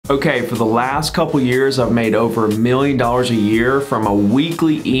Okay, for the last couple years, I've made over $1 million a year from a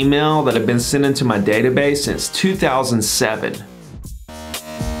weekly email that I've been sending to my database since 2007.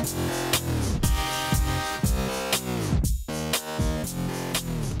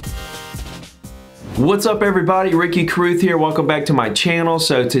 What's up everybody, Ricky Carruth here. Welcome back to my channel.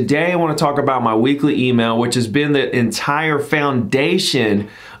 So today I want to talk about my weekly email, which has been the entire foundation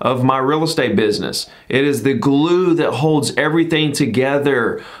of my real estate business. It is the glue that holds everything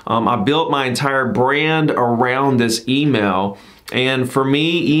together. I built my entire brand around this email, and for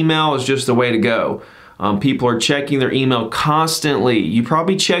me, email is just the way to go. People are checking their email constantly. You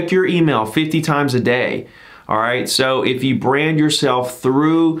probably check your email 50 times a day. All right, so if you brand yourself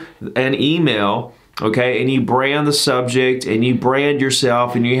through an email, okay, and you brand the subject and you brand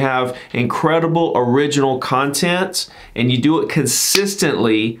yourself and you have incredible original content and you do it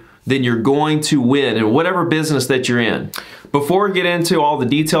consistently, then you're going to win in whatever business that you're in. Before we get into all the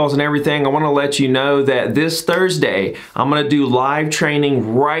details and everything, I want to let you know that this Thursday, I'm going to do live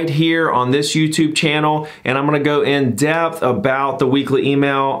training right here on this YouTube channel, and I'm going to go in depth about the weekly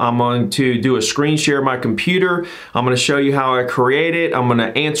email. I'm going to do a screen share of my computer. I'm going to show you how I create it. I'm going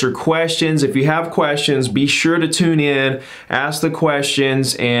to answer questions. If you have questions, be sure to tune in, ask the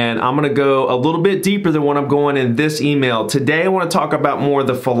questions, and I'm going to go a little bit deeper than what I'm going in this email. Today, I want to talk about more of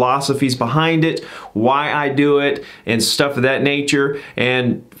the philosophies behind it, why I do it, and stuff of that nature.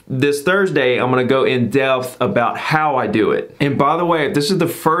 And this Thursday, I'm going to go in depth about how I do it. And by the way, if this is the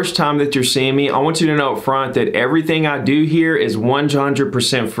first time that you're seeing me, I want you to know up front that everything I do here is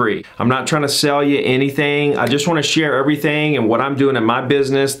 100% free. I'm not trying to sell you anything. I just want to share everything and what I'm doing in my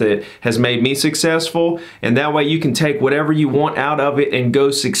business that has made me successful. And that way you can take whatever you want out of it and go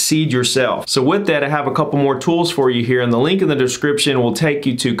succeed yourself. So with that, I have a couple more tools for you here, and the link in the description will take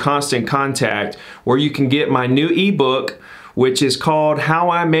you to Constant Contact, where you can get my new ebook, which is called How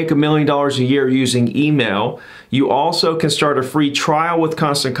I Make $1 Million a Year Using Email. You also can start a free trial with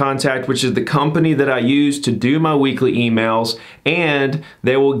Constant Contact, which is the company that I use to do my weekly emails, and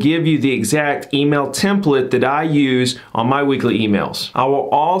they will give you the exact email template that I use on my weekly emails. I will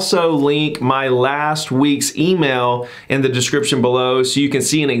also link my last week's email in the description below so you can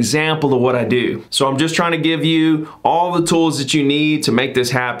see an example of what I do. So I'm just trying to give you all the tools that you need to make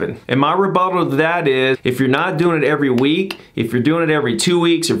this happen. And my rebuttal to that is, if you're not doing it every week, if you're doing it every 2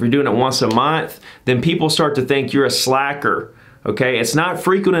 weeks, if you're doing it once a month, then people start to think you're a slacker. Okay, it's not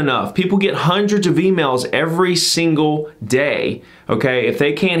frequent enough. People get hundreds of emails every single day. Okay, if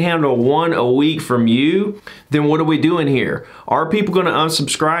they can't handle one a week from you, then what are we doing here? Are people going to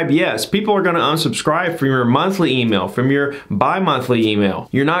unsubscribe? Yes, people are going to unsubscribe from your monthly email, from your bi-monthly email.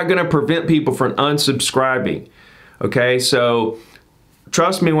 You're not going to prevent people from unsubscribing. Okay, so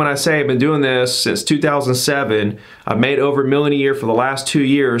trust me when I say I've been doing this since 2007. I've made over $1 million a year for the last 2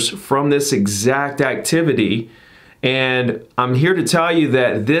 years from this exact activity. And I'm here to tell you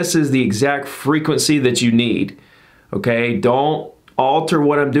that this is the exact frequency that you need. Okay, don't alter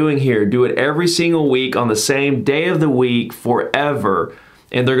what I'm doing here. Do it every single week on the same day of the week forever,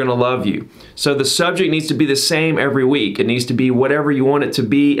 and they're gonna love you. So the subject needs to be the same every week. It needs to be whatever you want it to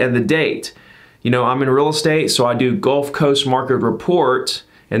be, and the date. You know, I'm in real estate, so I do Gulf Coast market report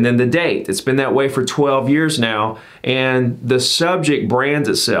and then the date. It's been that way for 12 years now, and the subject brands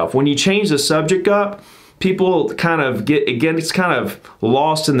itself. When you change the subject up, people kind of it's kind of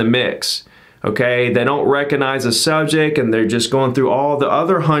lost in the mix. Okay, they don't recognize the subject, and they're just going through all the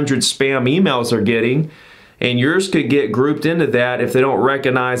other 100 spam emails they're getting, and yours could get grouped into that if they don't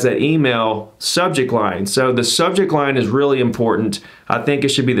recognize that email subject line. So the subject line is really important. I think it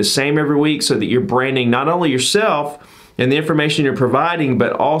should be the same every week so that you're branding not only yourself and the information you're providing,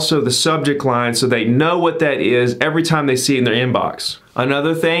 but also the subject line so they know what that is every time they see it in their inbox.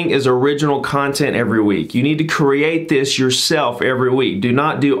 Another thing is original content every week. You need to create this yourself every week. Do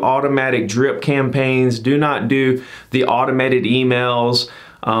not do automatic drip campaigns. Do not do the automated emails.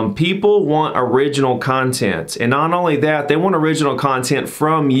 People want original content, and not only that, they want original content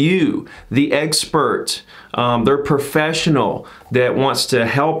from you, the expert. They're professional that wants to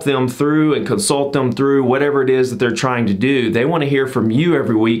help them through and consult them through whatever it is that they're trying to do. They want to hear from you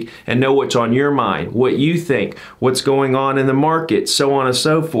every week and know what's on your mind, what you think, what's going on in the market, so on and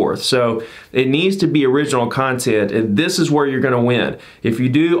so forth. So it needs to be original content, and this is where you're going to win. If you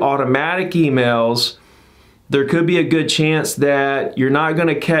do automatic emails, there could be a good chance that you're not going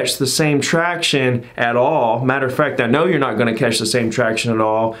to catch the same traction at all. Matter of fact, I know you're not going to catch the same traction at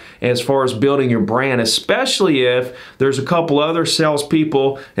all as far as building your brand, especially if there's a couple other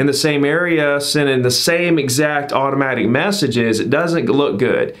salespeople in the same area sending the same exact automatic messages. It doesn't look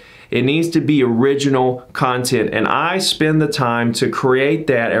good. It needs to be original content, and I spend the time to create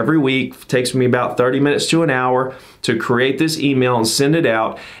that every week. It takes me about 30 minutes to an hour to create this email and send it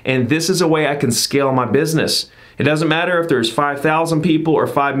out, and this is a way I can scale my business. It doesn't matter if there's 5,000 people or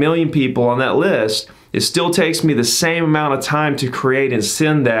 5 million people on that list. It still takes me the same amount of time to create and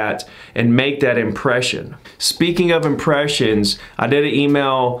send that and make that impression. Speaking of impressions, I did an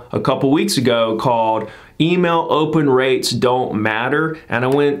email a couple weeks ago called Email Open Rates Don't Matter, and I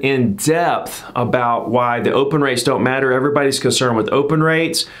went in depth about why the open rates don't matter. Everybody's concerned with open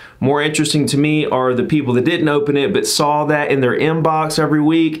rates. More interesting to me are the people that didn't open it but saw that in their inbox every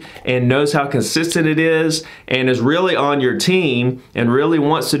week and knows how consistent it is and is really on your team and really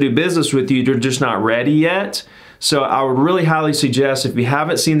wants to do business with you. They're just not ready yet. So I would really highly suggest, if you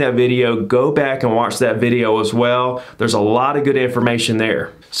haven't seen that video, go back and watch that video as well. There's a lot of good information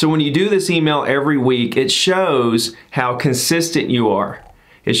there. So when you do this email every week, it shows how consistent you are.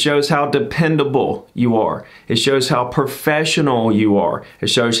 It shows how dependable you are. It shows how professional you are. It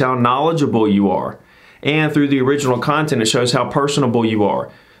shows how knowledgeable you are. And through the original content, it shows how personable you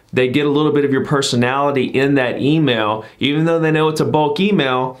are. They get a little bit of your personality in that email. Even though they know it's a bulk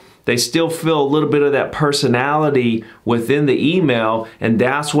email, they still feel a little bit of that personality within the email, and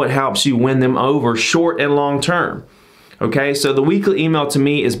that's what helps you win them over short and long term. Okay, so the weekly email to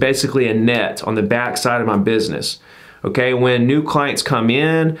me is basically a net on the back side of my business. Okay, when new clients come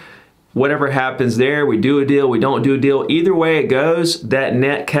in, whatever happens there, we do a deal, we don't do a deal, either way it goes, that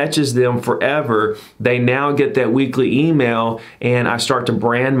net catches them forever. They now get that weekly email, and I start to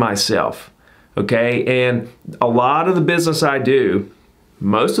brand myself. Okay, and a lot of the business I do,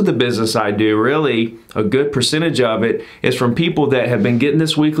 most of the business I do, really a good percentage of it, is from people that have been getting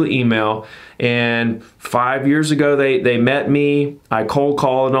this weekly email, and 5 years ago they met me, I cold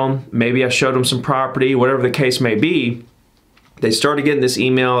called them, maybe I showed them some property, whatever the case may be. They started getting this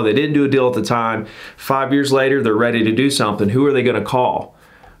email, they didn't do a deal at the time. 5 years later, they're ready to do something. Who are they gonna call?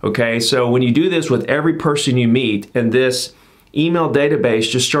 Okay, so when you do this with every person you meet, and this email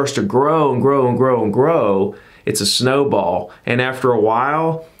database just starts to grow and grow and grow and grow, it's a snowball, and after a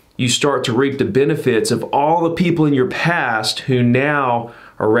while, you start to reap the benefits of all the people in your past who now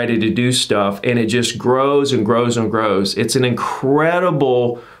are ready to do stuff, and it just grows and grows and grows. It's an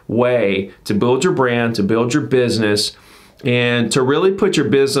incredible way to build your brand, to build your business, and to really put your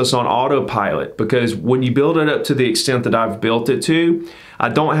business on autopilot, because when you build it up to the extent that I've built it to, I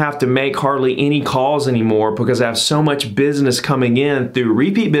don't have to make hardly any calls anymore because I have so much business coming in through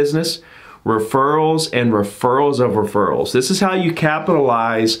repeat business, referrals, and referrals of referrals. This is how you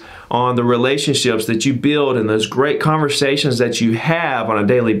capitalize on the relationships that you build and those great conversations that you have on a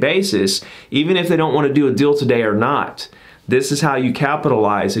daily basis, even if they don't want to do a deal today or not. This is how you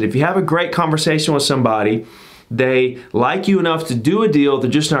capitalize. And if you have a great conversation with somebody, they like you enough to do a deal, they're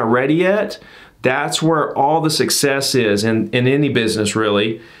just not ready yet, that's where all the success is in any business,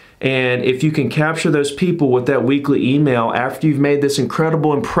 really. And if you can capture those people with that weekly email after you've made this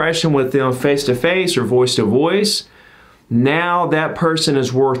incredible impression with them face-to-face or voice-to-voice, now that person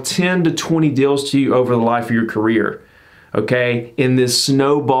is worth 10 to 20 deals to you over the life of your career. Okay, in this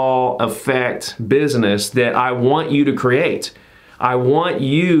snowball effect business that I want you to create. I want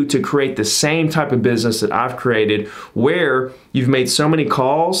you to create the same type of business that I've created, where you've made so many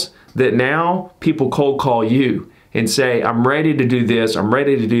calls that now people cold call you and say, I'm ready to do this, I'm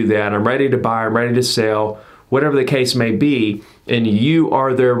ready to do that, I'm ready to buy, I'm ready to sell, whatever the case may be, and you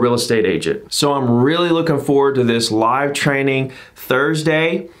are their real estate agent. So I'm really looking forward to this live training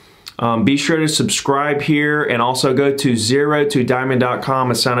Thursday. Be sure to subscribe here, and also go to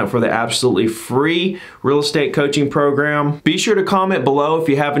zero2diamond.com and sign up for the absolutely free real estate coaching program. Be sure to comment below if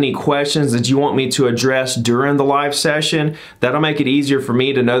you have any questions that you want me to address during the live session. That'll make it easier for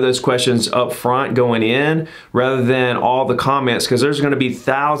me to know those questions up front going in, rather than all the comments, because there's going to be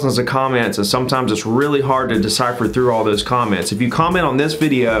thousands of comments, and sometimes it's really hard to decipher through all those comments. If you comment on this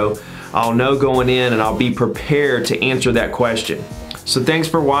video, I'll know going in, and I'll be prepared to answer that question. So thanks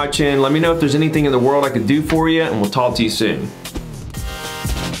for watching. Let me know if there's anything in the world I could do for you, and we'll talk to you soon.